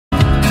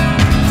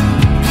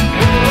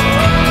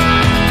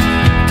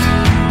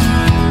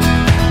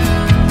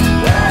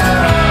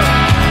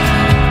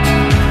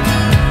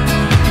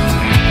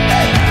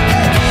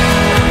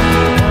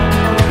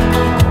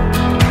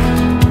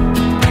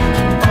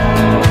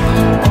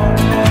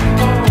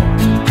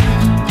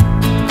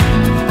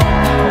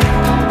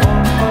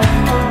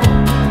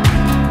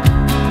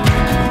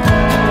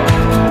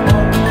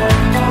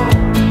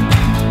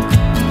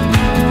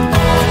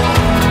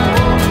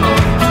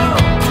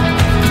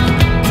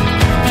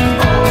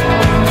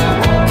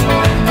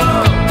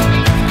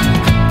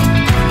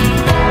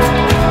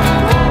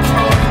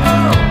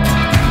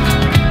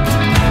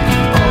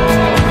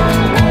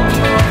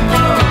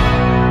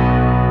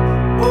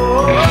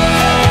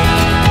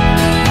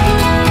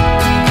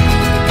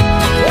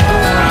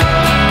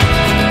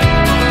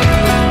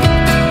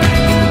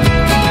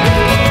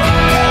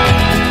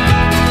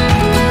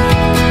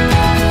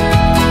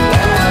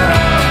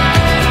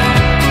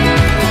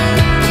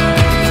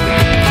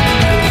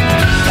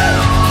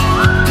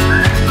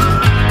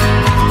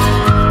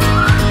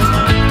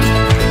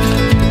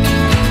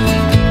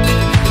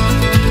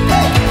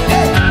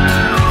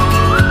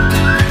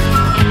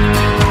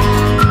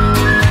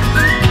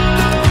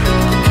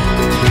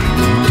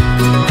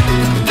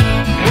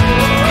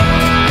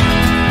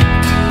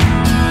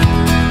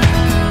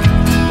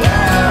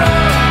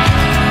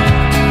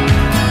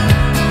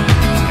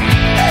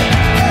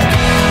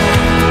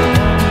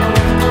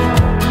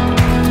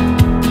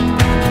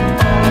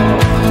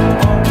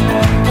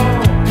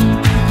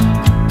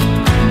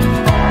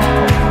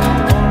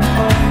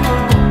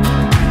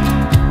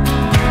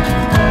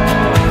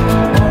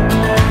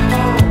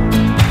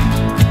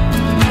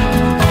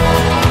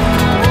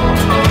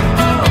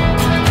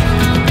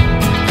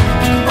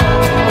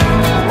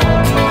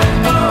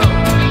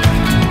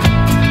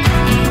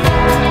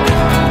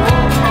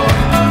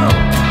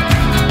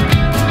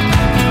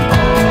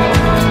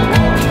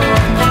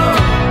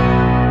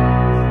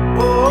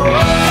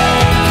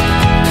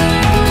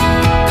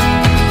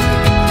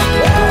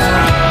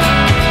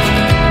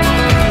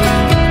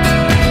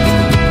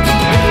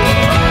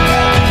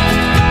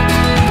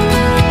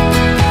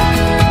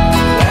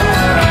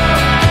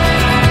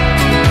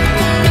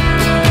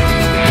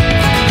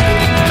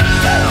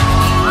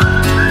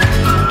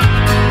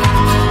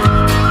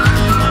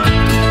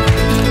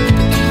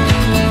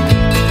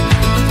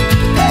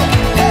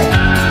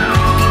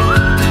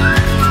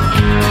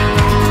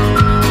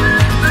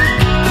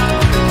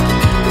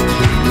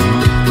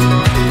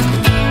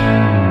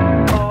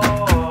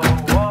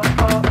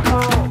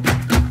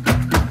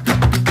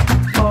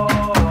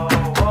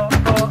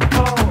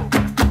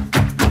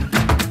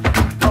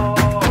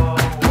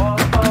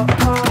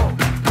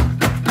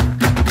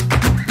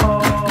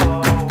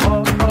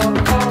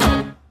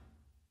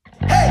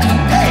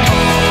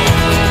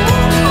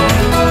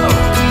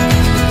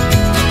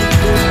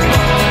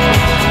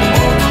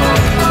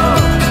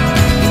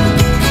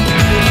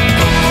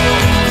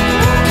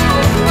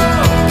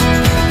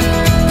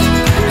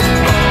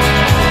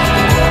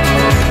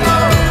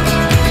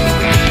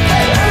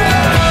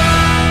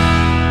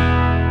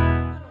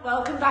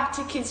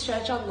Kids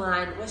Church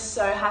Online. We're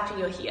so happy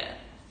you're here.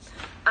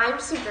 I'm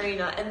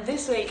Sabrina, and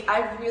this week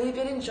I've really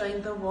been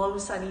enjoying the warm,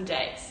 sunny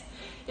days.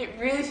 It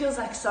really feels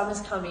like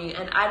summer's coming,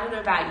 and I don't know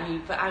about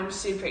you, but I'm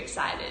super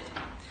excited.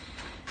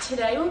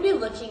 Today we'll be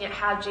looking at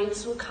how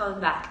Jesus will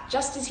come back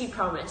just as he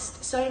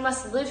promised, so we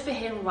must live for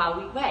him while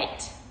we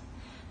wait.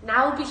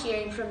 Now we'll be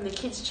hearing from the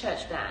Kids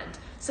Church Band,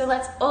 so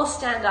let's all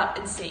stand up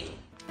and sing.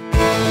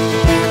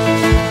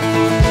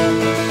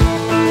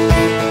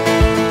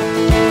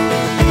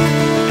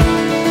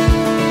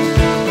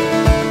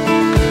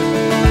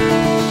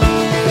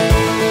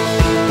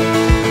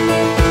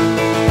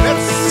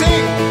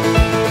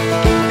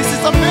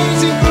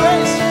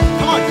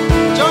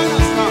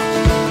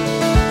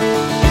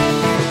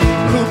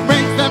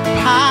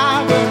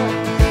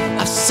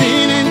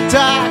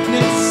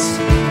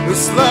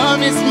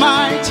 Love is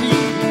mighty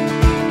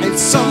and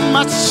so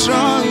much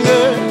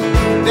stronger.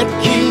 That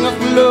King of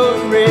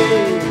glory,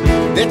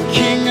 that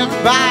King of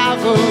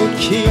Bible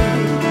King,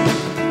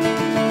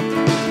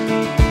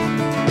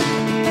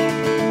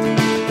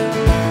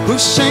 who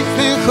shakes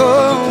the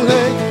whole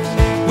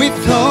earth with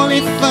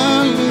holy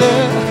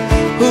thunder,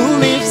 who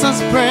leaves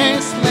us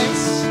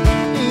breathless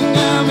in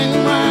awe and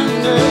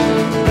wonder.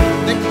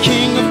 The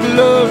King of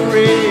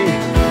glory,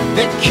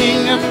 the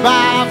King of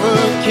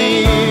Bible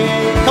King.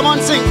 Come on,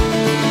 sing.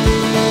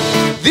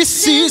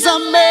 This is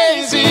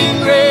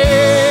amazing grace.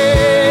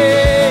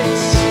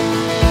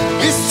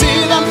 This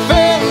is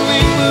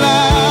unfailing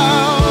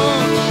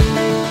love.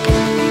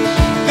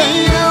 That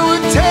you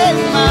would take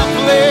my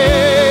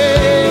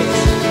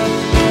place,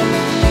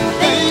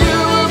 that you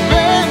would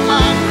bear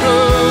my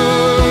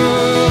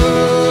cross.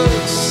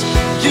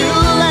 You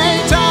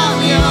laid down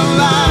your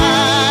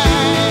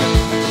life,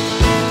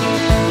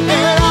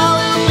 and I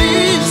will be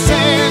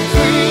set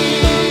free.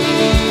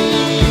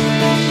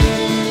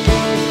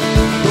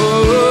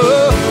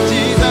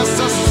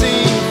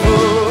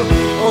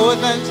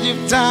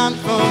 Done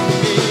for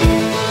me.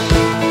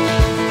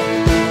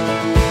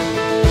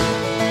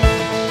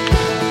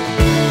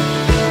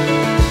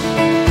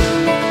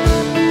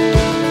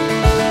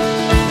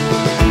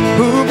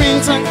 Who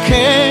brings our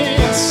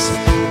chaos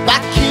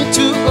back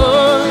into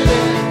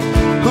order,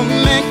 who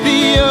make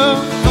the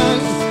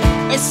orphans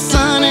a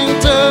son and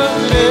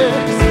daughter,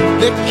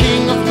 the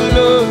King of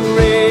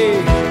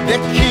glory, the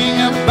King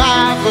of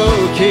Bible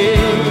King.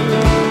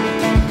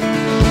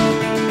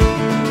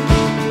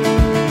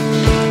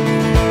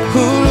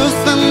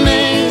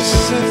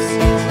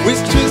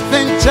 With truth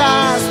and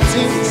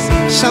justice,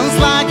 shines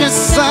like a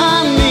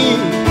sunny,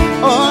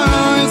 all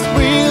his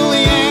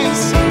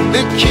brilliance.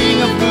 The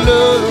King of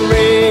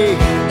glory,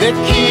 the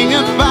King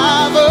of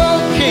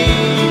Bible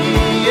King.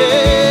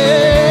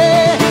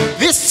 Yeah.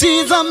 This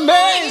is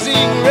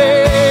amazing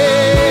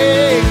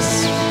grace.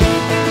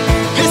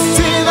 This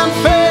is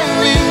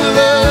unfailing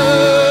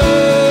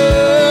love,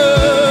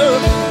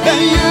 that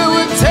you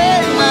would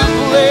take my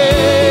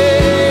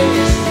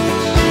place,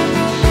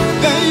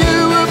 that you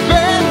would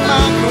bear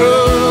my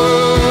cross.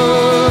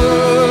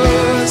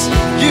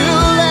 You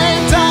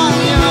laid down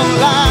your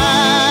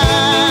life,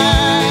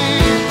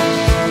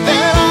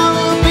 that I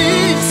will be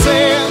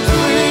set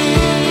free.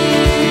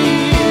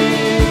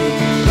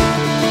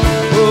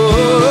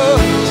 Oh,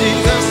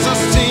 Jesus, I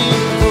sing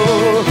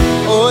for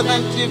all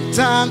that you've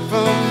done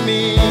for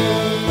me.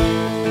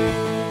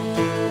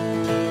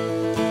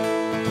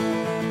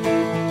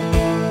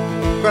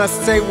 I'm gonna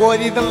say,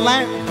 worthy the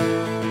Lamb,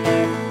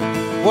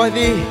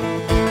 worthy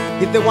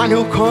is the one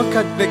who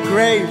conquered the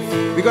grave.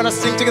 We're gonna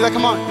sing together,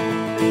 come on.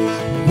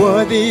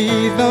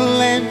 Worthy the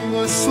Lamb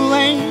was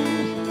slain,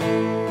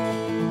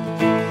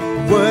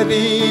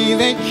 worthy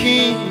the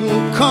King who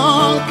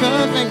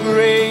conquered the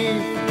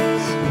grave.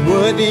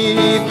 Worthy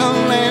the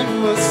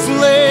Lamb was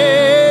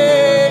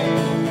slain,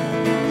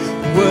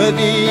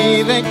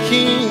 worthy the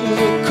King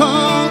who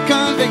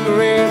conquered the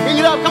grave. Bring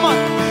it up, come on.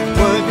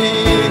 Worthy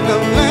the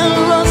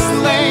Lamb was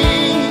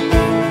slain,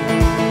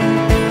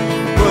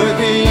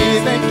 worthy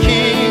the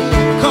King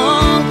who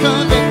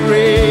conquered the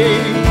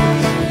grave.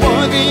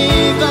 Worthy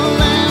the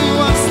Lamb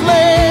was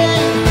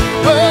slain,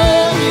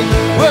 worthy,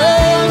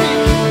 worthy,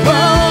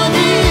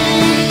 worthy.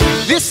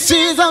 This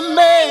is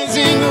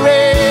amazing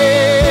grace.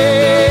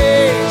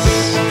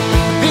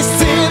 This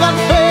is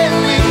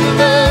unfailing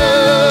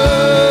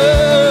love,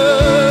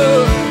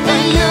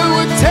 and you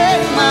would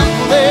take my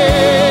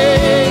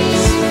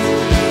place,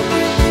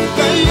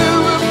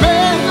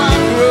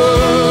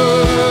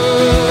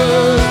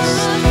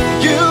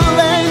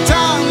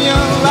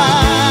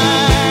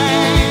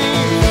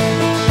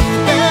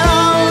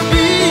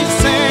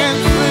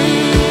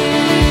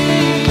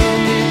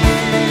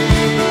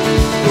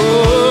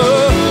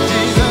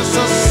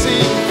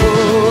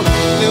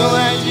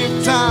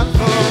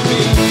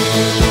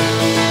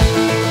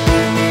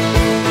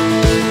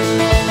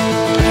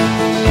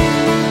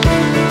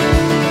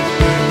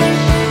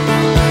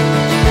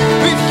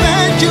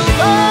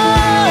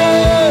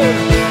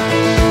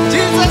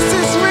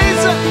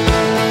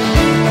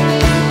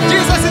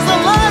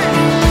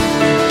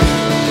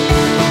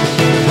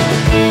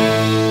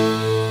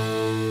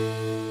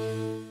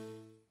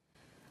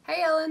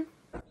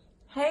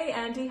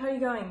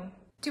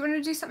 Do you want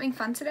to do something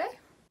fun today?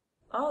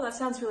 Oh, that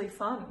sounds really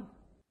fun.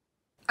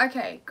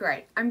 Okay,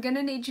 great. I'm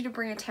gonna need you to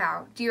bring a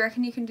towel. Do you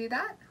reckon you can do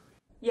that?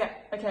 Yeah,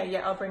 okay,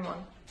 yeah, I'll bring one.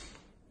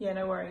 Yeah,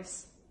 no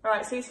worries.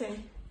 Alright, see you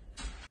soon.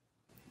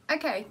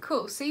 Okay,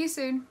 cool. See you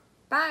soon.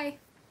 Bye.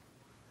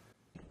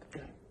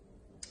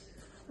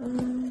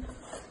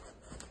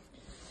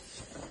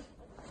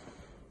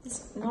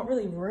 There's not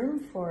really room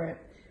for it.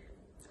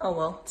 Oh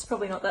well, it's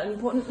probably not that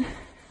important.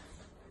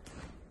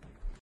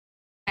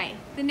 Okay,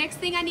 the next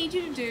thing I need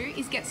you to do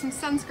is get some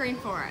sunscreen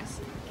for us.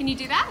 Can you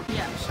do that?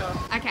 Yeah,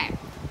 sure. Okay,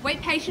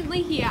 wait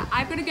patiently here.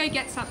 I've got to go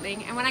get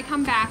something, and when I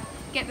come back,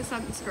 get the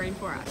sunscreen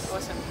for us.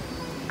 Awesome.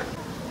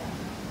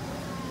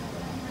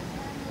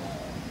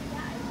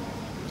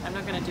 I'm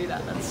not gonna do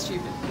that, that's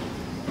stupid.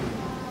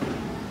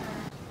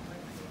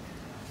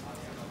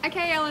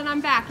 Okay, Ellen,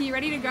 I'm back. Are you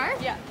ready to go?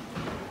 Yeah.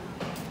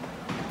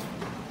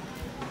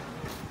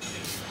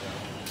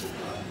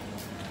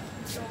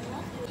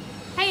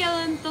 Hey,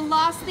 Ellen, the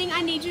last thing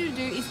I need you to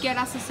do is get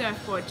us a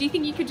surfboard. Do you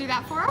think you could do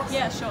that for us?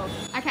 Yeah, sure.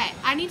 Okay,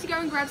 I need to go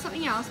and grab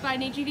something else, but I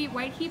need you to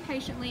wait here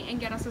patiently and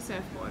get us a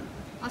surfboard.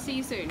 I'll see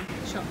you soon.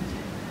 Sure.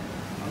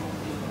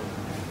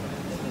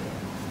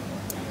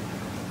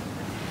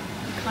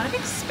 Kind of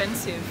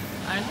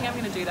expensive. I don't think I'm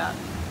gonna do that.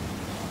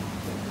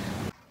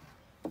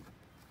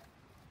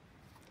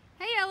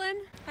 Hey,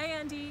 Ellen. Hey,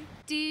 Andy.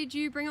 Did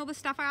you bring all the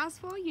stuff I asked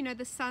for? You know,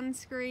 the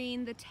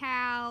sunscreen, the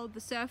towel, the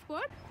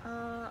surfboard?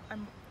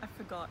 I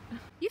forgot.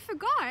 You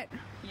forgot?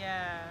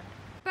 Yeah.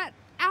 But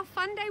our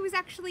fun day was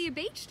actually a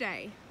beach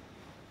day.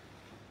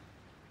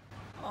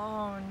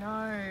 Oh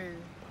no.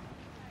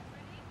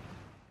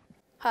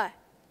 Hi,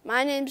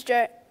 my name's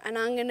Joe, and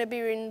I'm going to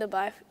be reading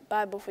the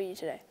Bible for you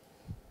today.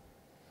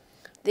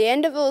 The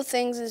end of all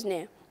things is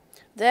near.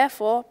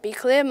 Therefore, be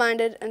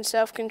clear-minded and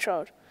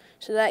self-controlled,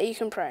 so that you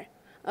can pray.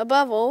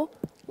 Above all,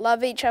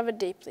 love each other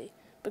deeply,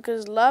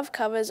 because love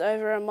covers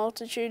over a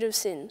multitude of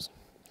sins.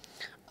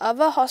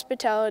 Offer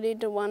hospitality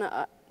to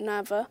one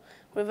another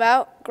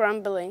without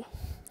grumbling.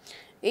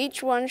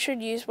 Each one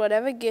should use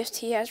whatever gift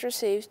he has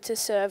received to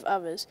serve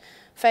others,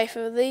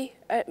 faithfully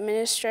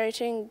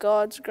administrating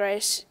God's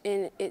grace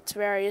in its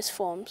various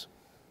forms.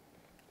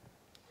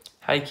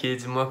 Hey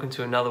kids, and welcome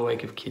to another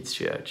week of Kids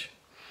Church.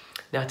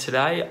 Now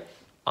today,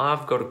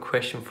 I've got a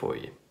question for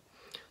you.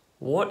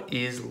 What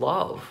is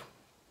love?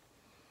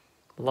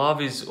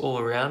 Love is all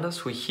around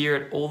us, we hear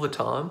it all the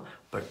time,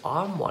 but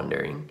I'm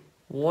wondering,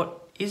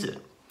 what is it?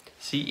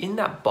 See, in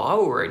that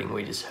Bible reading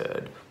we just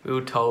heard, we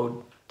were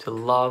told to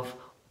love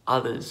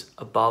others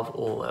above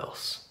all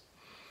else.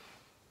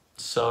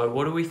 So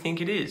what do we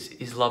think it is?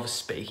 Is love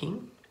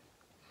speaking?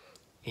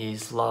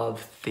 Is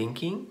love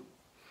thinking?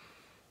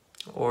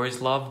 Or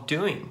is love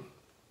doing?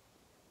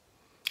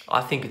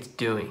 I think it's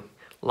doing.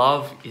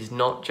 Love is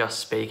not just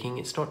speaking,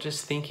 it's not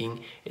just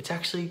thinking, it's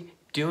actually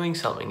doing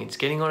something. It's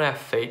getting on our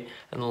feet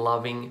and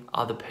loving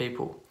other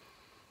people.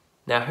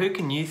 Now, who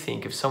can you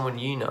think of someone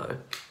you know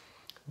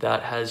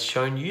that has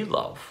shown you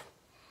love?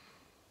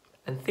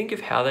 And think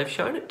of how they've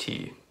shown it to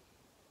you.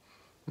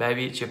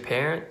 Maybe it's your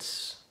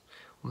parents,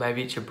 or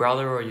maybe it's your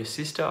brother or your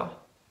sister.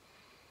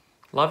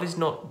 Love is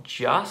not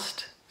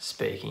just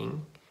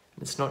speaking,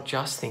 it's not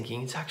just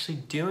thinking, it's actually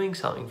doing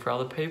something for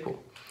other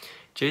people.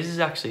 Jesus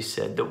actually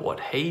said that what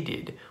he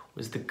did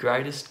was the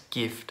greatest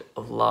gift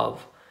of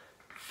love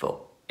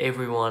for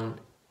everyone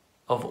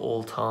of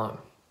all time.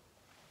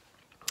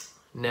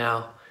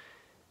 Now,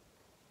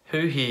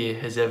 who here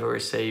has ever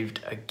received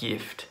a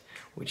gift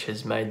which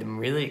has made them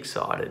really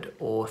excited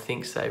or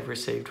thinks they've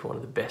received one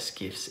of the best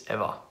gifts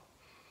ever?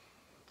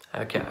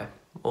 Okay,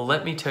 well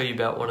let me tell you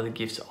about one of the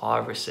gifts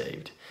I've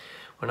received.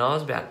 When I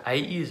was about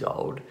 8 years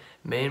old,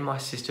 me and my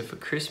sister for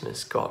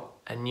Christmas got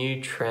a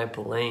new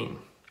trampoline.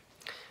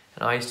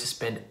 And I used to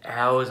spend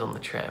hours on the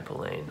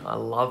trampoline. I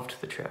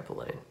loved the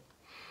trampoline.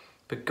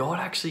 But God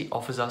actually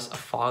offers us a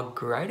far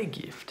greater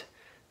gift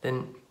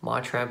than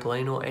my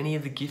trampoline or any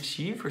of the gifts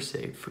you've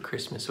received for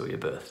Christmas or your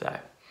birthday.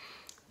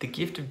 The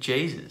gift of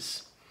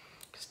Jesus.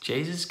 Because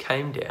Jesus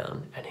came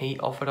down and he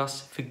offered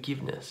us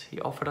forgiveness. He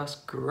offered us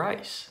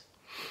grace.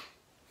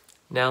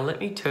 Now let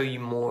me tell you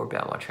more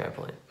about my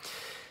trampoline.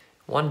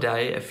 One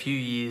day, a few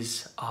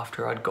years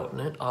after I'd gotten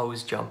it, I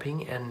was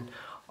jumping and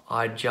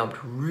I jumped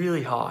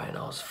really high and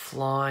I was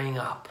flying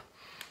up.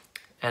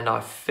 And I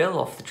fell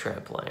off the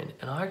trampoline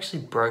and I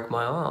actually broke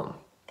my arm.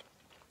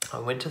 I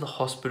went to the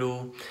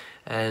hospital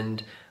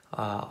and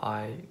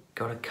I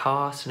got a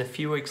cast, and a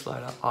few weeks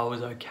later I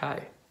was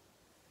okay.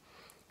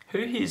 Who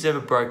here's ever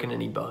broken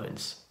any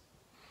bones?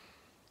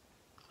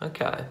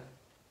 Okay.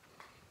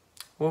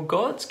 Well,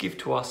 God's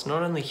gift to us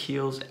not only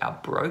heals our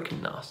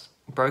brokenness,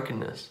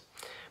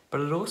 but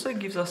it also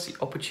gives us the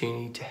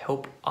opportunity to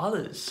help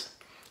others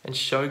and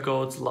show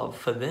God's love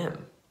for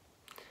them.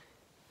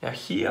 Now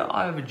here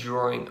I have a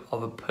drawing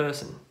of a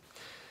person,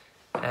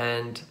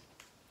 and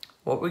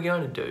what we're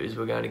going to do is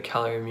we're going to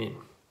colour him in.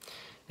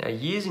 Now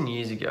years and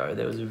years ago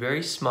there was a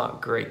very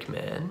smart Greek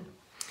man,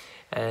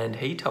 and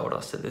he told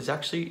us that there's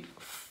actually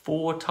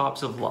 4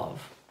 types of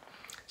love.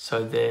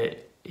 So there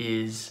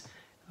is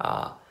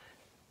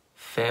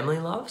family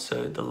love,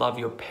 so the love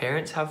your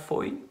parents have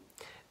for you.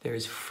 There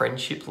is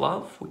friendship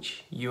love,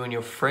 which you and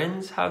your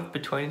friends have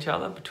between each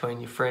other, between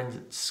your friends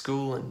at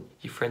school and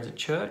your friends at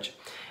church.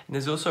 And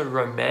there's also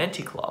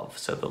romantic love,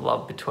 so the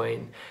love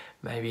between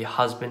maybe a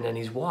husband and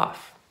his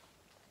wife,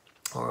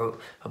 or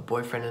a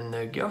boyfriend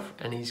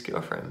and his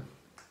girlfriend.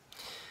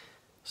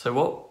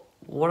 So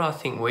what I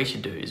think we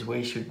should do is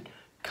we should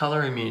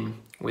colour him in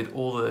with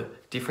all the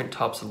different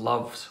types of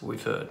loves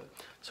we've heard.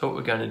 So what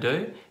we're going to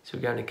do is we're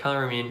going to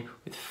colour him in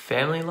with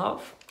family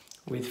love,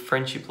 with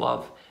friendship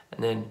love,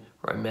 and then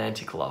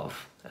romantic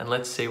love. And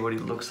let's see what he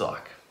looks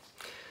like.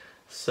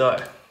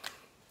 So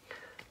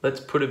let's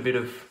put a bit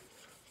of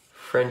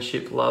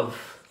friendship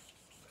love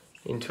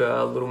into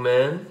our little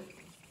man.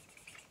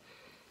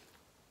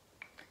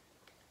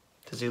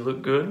 Does he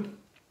look good?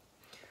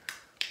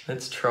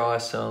 Let's try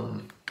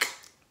some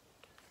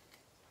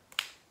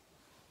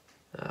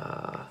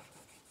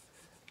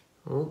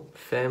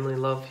family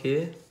love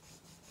here.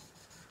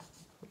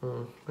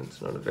 That's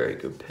not a very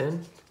good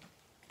pen.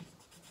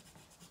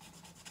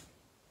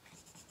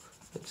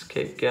 Let's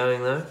keep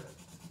going though.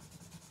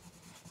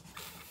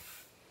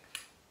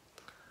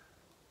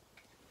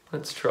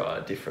 Let's try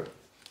a different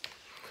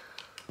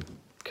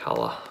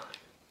colour.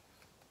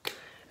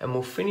 And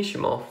we'll finish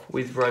him off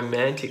with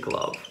romantic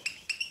love.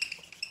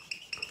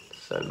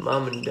 So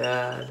mum and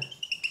dad.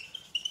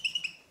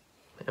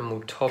 And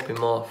we'll top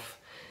him off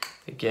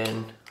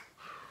again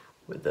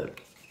with a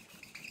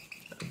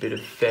bit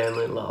of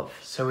family love.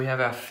 So we have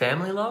our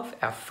family love,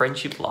 our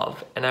friendship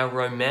love, and our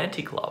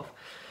romantic love.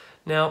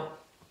 Now,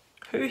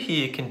 who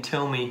here can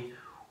tell me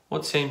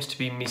what seems to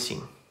be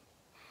missing?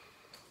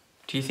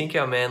 Do you think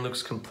our man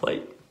looks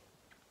complete?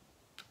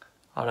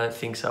 I don't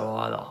think so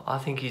either. I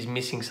think he's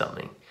missing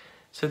something.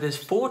 So there's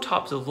 4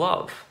 types of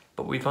love,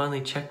 but we've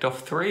only checked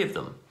off 3 of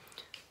them.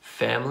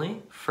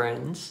 Family,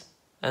 friends,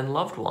 and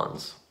loved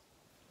ones.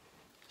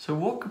 So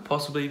what could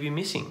possibly be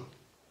missing?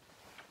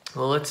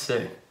 Well, let's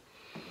see.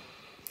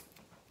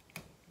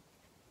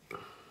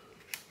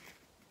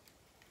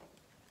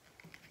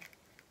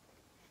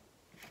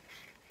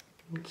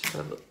 Let's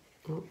have a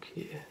look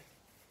here.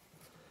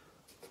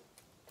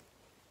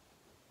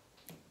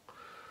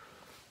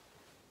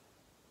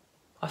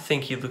 I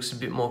think he looks a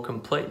bit more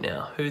complete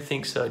now. Who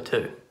thinks so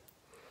too?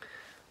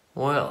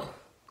 Well,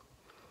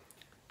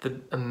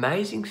 the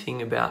amazing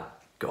thing about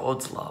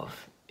God's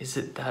love is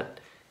that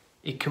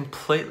it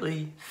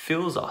completely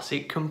fills us.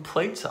 It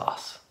completes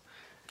us.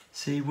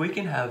 See, we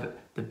can have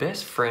the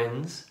best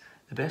friends,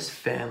 the best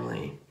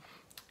family,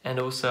 and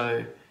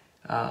also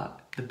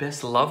the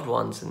best loved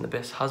ones and the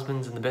best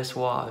husbands and the best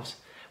wives,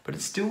 but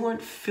it still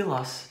won't fill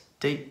us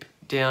deep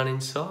down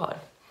inside.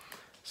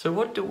 So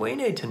what do we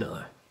need to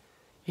know?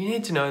 You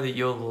need to know that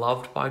you're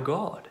loved by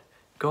God.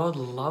 God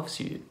loves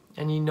you,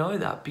 and you know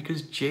that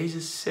because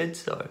Jesus said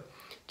so.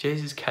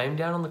 Jesus came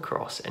down on the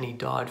cross and he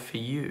died for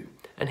you,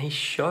 and he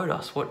showed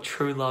us what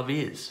true love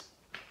is.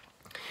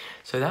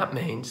 So that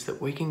means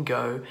that we can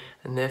go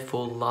and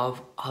therefore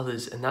love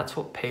others, and that's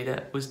what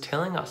Peter was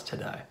telling us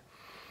today.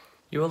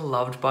 You are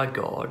loved by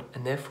God,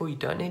 and therefore you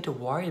don't need to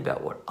worry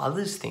about what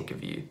others think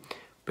of you,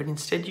 but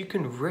instead you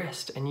can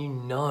rest and you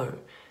know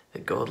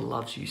that God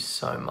loves you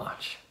so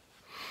much.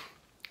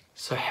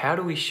 So how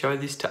do we show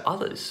this to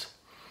others?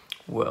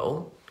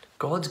 Well,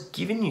 God's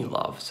given you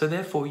love, so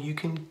therefore you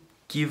can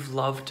give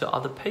love to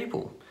other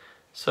people.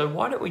 So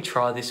why don't we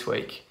try this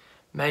week?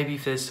 Maybe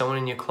if there's someone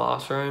in your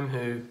classroom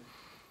who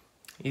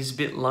is a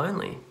bit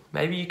lonely,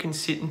 maybe you can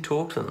sit and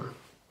talk to them.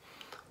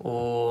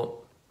 Or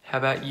how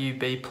about you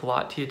be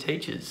polite to your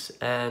teachers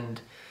and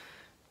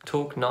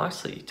talk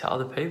nicely to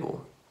other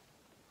people?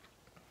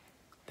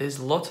 There's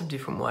lots of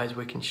different ways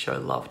we can show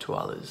love to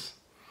others.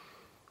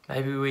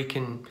 Maybe we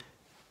can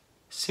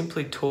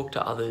simply talk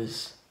to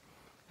others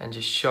and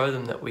just show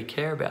them that we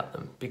care about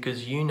them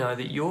because you know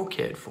that you're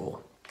cared for.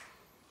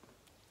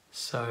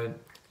 So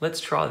let's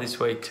try this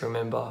week to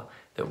remember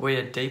that we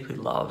are deeply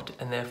loved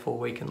and therefore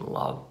we can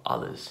love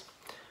others.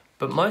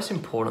 But most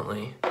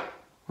importantly,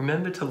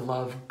 remember to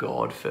love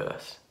God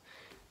first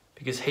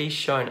because he's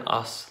shown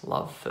us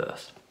love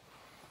first.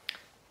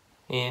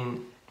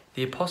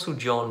 The Apostle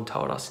John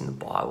told us in the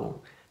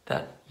Bible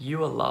that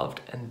you are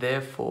loved and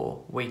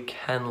therefore we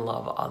can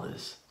love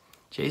others.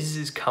 Jesus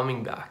is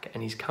coming back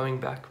and he's coming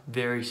back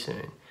very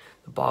soon.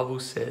 The Bible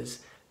says,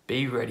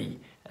 be ready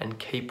and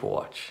keep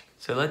watch.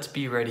 So let's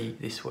be ready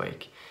this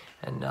week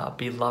and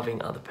be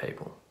loving other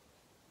people.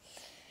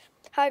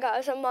 Hi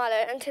guys, I'm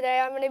Marla, and today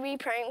I'm going to be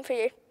praying for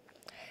you.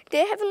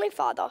 Dear Heavenly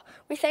Father,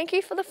 we thank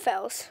you for the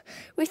Fells.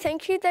 We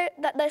thank you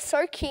that they're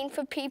so keen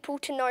for people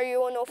to know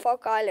you on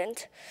Norfolk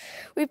Island.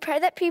 We pray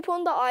that people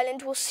on the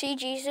island will see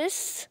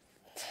Jesus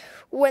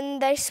when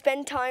they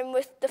spend time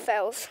with the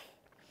Fells.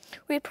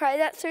 We pray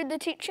that through the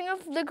teaching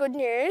of the good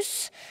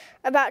news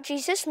about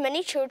Jesus,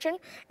 many children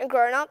and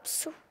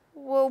grown-ups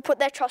will put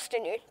their trust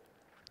in you.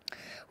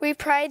 We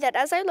pray that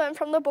as they learn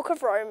from the book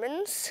of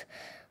Romans,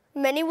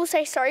 many will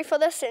say sorry for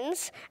their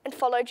sins and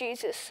follow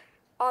Jesus.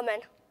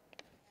 Amen.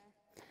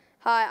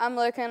 Hi, I'm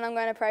Luca and I'm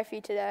going to pray for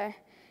you today.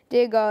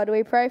 Dear God,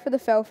 we pray for the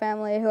Fell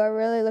family who are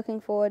really looking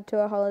forward to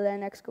a holiday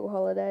next school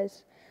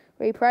holidays.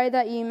 We pray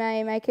that you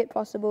may make it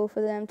possible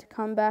for them to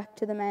come back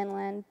to the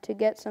mainland to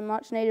get some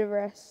much needed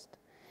rest.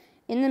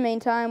 In the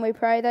meantime, we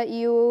pray that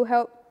you will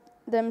help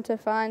them to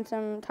find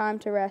some time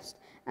to rest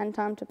and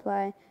time to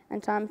play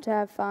and time to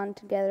have fun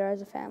together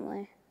as a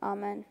family.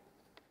 Amen.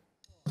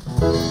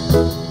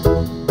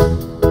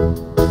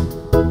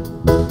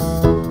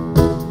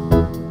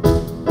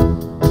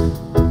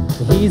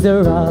 He's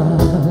a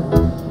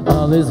rock,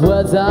 all his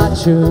words are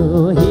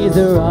true. He's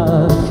a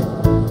rock,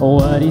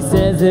 what he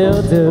says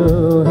he'll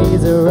do.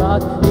 He's a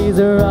rock, his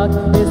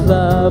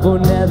love will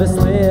never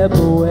slip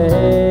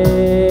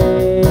away.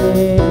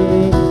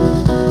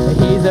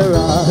 He's a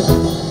rock,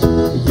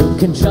 you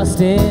can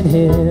trust in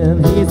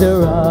him. He's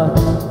a rock,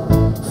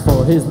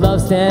 for his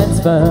love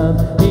stands firm.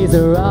 He's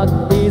a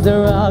rock, his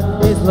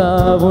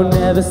love will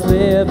never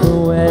slip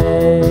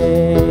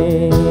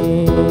away.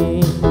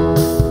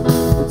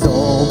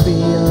 Don't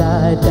be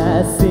like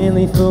that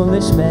silly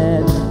foolish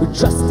man who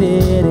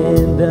trusted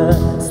in the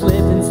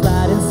slip and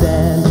sliding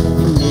sand.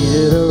 He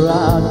needed a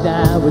rock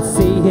that would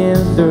see him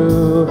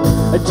through.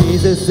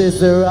 Jesus is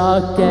the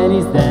rock and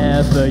he's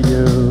there for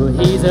you.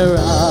 He's a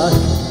rock,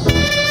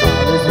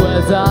 all his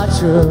words are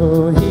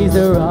true. He's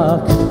a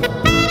rock,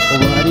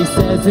 what he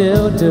says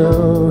he'll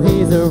do.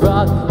 He's a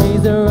rock,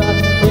 his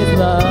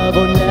love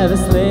will never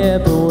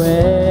slip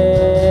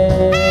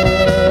away.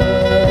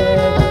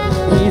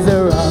 He's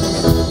a rock,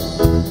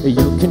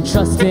 you can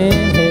trust in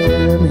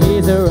him.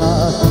 He's a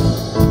rock,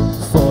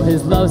 for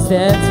his love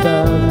stands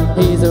firm.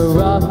 He's a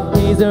rock,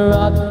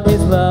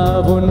 his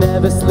love will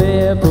never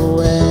slip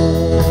away.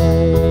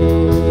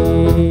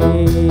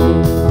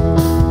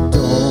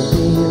 Don't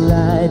be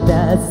like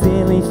that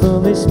silly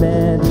foolish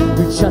man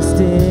who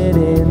trusted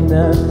in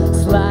the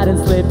slide and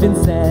slipping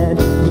sand.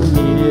 He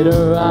needed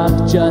a rock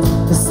just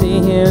to see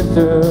him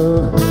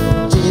through.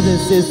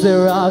 Jesus is the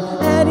rock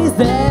and he's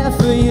there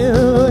for you.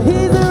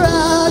 He's a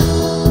rock,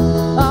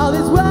 all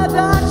his words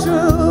are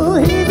true.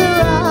 He's a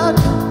rock,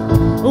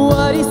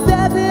 what he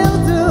says he'll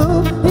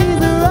do.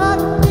 He's a rock,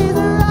 his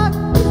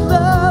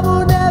love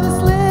will never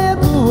slip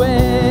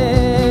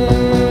away.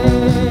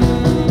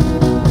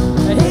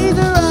 He's a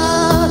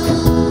rock,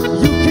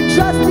 you can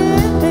trust in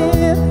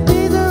him.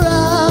 He's a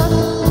rock,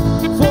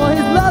 for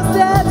his love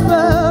stands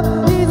firm.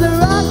 He's a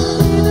rock,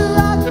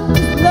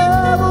 his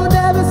love will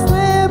never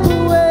slip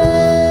away.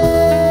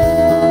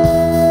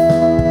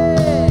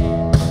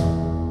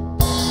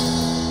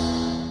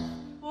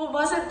 Well,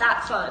 wasn't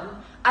that fun?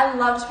 I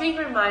loved being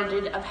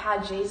reminded of how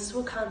Jesus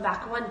will come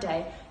back one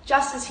day,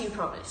 just as he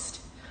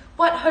promised.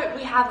 What hope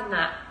we have in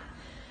that.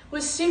 It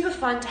was super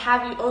fun to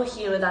have you all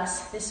here with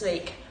us this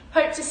week.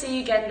 Hope to see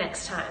you again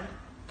next time.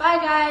 Bye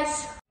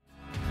guys!